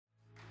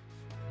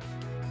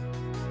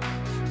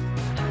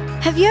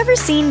Have you ever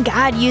seen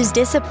God use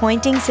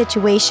disappointing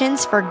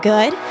situations for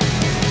good?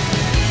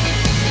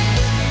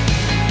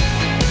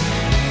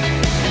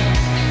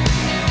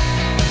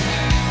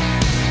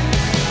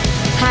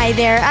 Hi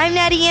there, I'm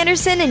Natty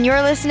Anderson, and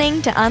you're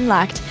listening to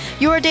Unlocked,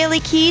 your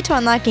daily key to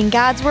unlocking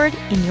God's Word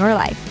in your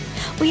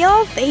life. We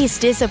all face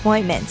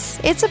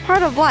disappointments. It's a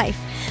part of life.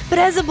 But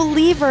as a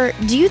believer,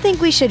 do you think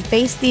we should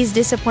face these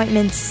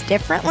disappointments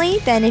differently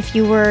than if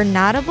you were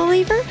not a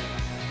believer?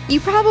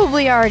 You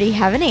probably already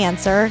have an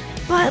answer,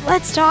 but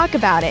let's talk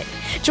about it.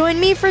 Join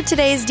me for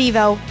today's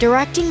Devo,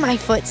 Directing My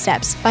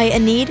Footsteps by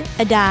Enid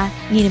Adah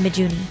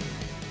Nyinomujuni.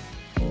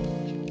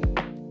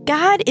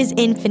 God is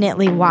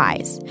infinitely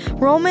wise.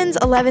 Romans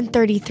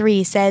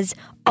 11:33 says,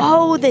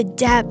 "Oh, the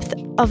depth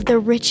of the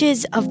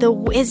riches of the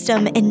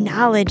wisdom and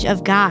knowledge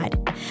of God!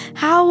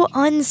 How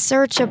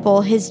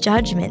unsearchable his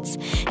judgments,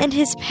 and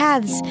his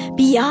paths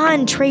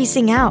beyond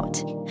tracing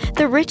out!"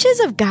 The riches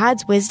of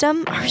God's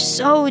wisdom are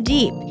so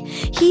deep.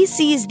 He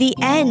sees the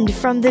end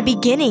from the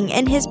beginning,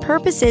 and his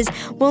purposes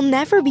will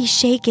never be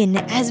shaken,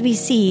 as we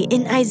see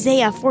in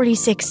Isaiah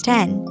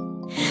 46:10.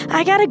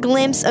 I got a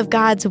glimpse of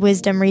God's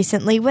wisdom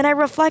recently when I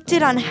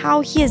reflected on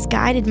how he has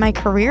guided my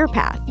career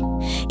path.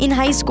 In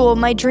high school,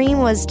 my dream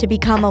was to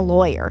become a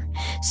lawyer.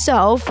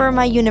 So, for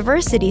my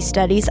university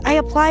studies, I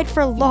applied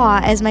for law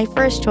as my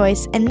first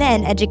choice and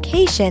then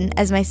education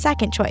as my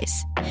second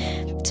choice.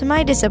 To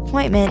my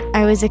disappointment,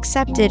 I was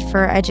accepted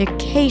for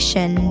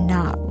education,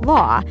 not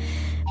law.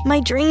 My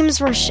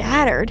dreams were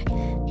shattered.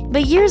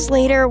 But years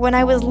later, when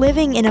I was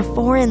living in a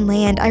foreign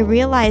land, I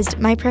realized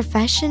my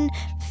profession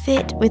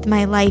fit with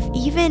my life,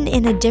 even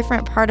in a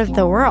different part of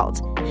the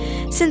world.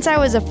 Since I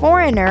was a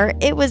foreigner,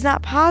 it was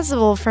not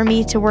possible for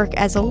me to work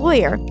as a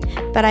lawyer,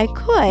 but I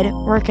could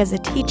work as a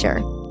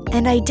teacher.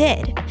 And I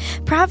did.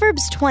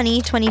 Proverbs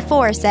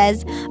 20:24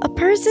 says, "A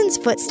person's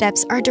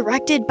footsteps are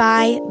directed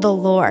by the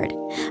Lord."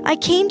 I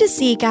came to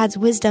see God's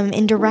wisdom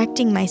in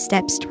directing my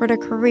steps toward a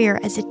career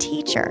as a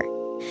teacher.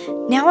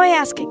 Now I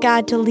ask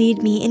God to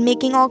lead me in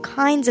making all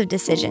kinds of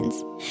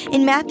decisions.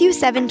 In Matthew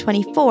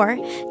 7:24,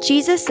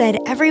 Jesus said,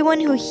 "Everyone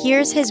who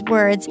hears his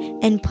words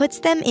and puts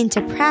them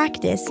into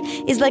practice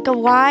is like a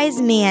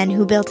wise man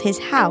who built his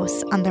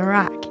house on the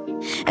rock."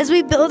 As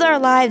we build our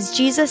lives,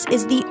 Jesus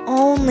is the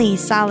only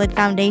solid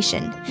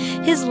foundation.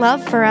 His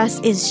love for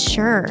us is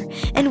sure,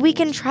 and we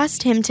can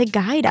trust him to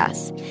guide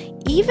us.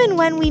 Even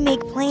when we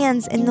make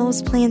plans and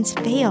those plans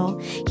fail,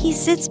 he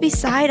sits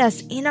beside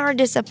us in our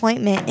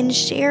disappointment and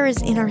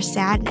shares in our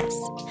sadness.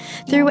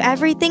 Through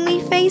everything we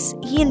face,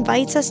 he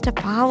invites us to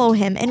follow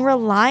him and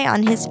rely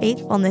on his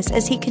faithfulness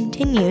as he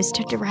continues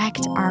to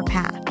direct our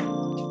path.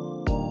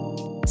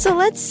 So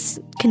let's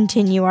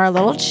continue our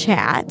little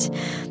chat.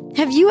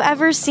 Have you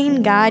ever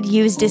seen God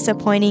use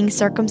disappointing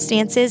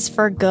circumstances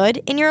for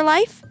good in your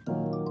life?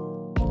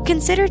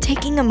 Consider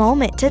taking a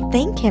moment to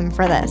thank him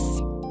for this.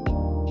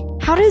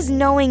 How does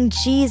knowing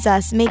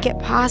Jesus make it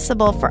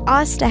possible for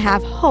us to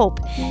have hope,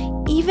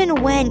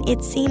 even when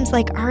it seems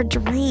like our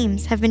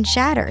dreams have been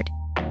shattered?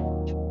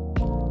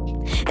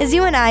 As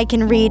you and I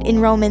can read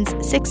in Romans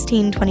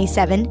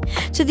 16:27,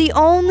 "To the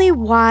only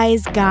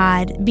wise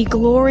God be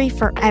glory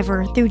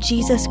forever through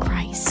Jesus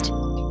Christ.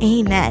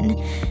 Amen."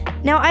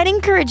 Now, I'd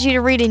encourage you to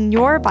read in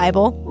your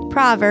Bible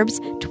Proverbs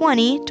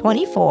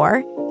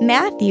 20:24,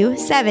 Matthew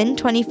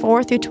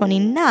 7:24 through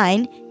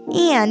 29,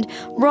 and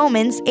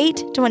Romans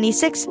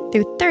 8:26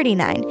 through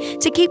 39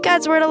 to keep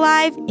God's Word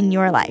alive in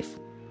your life.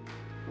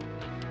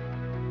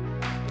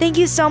 Thank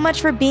you so much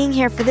for being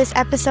here for this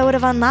episode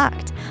of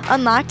Unlocked.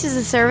 Unlocked is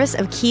a service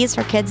of Keys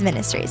for Kids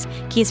Ministries.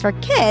 Keys for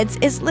Kids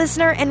is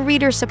listener and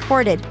reader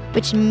supported,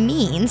 which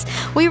means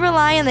we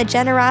rely on the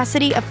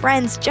generosity of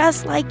friends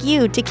just like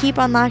you to keep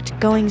Unlocked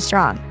going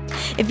strong.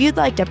 If you'd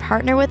like to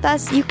partner with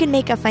us, you can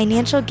make a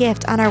financial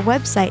gift on our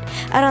website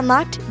at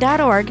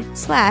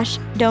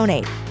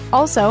unlocked.org/donate.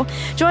 Also,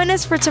 join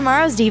us for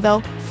tomorrow's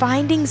Devo,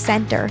 Finding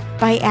Center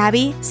by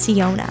Abby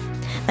Siona.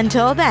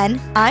 Until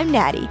then, I'm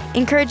Natty,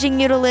 encouraging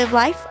you to live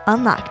life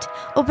unlocked,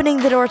 opening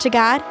the door to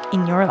God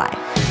in your life.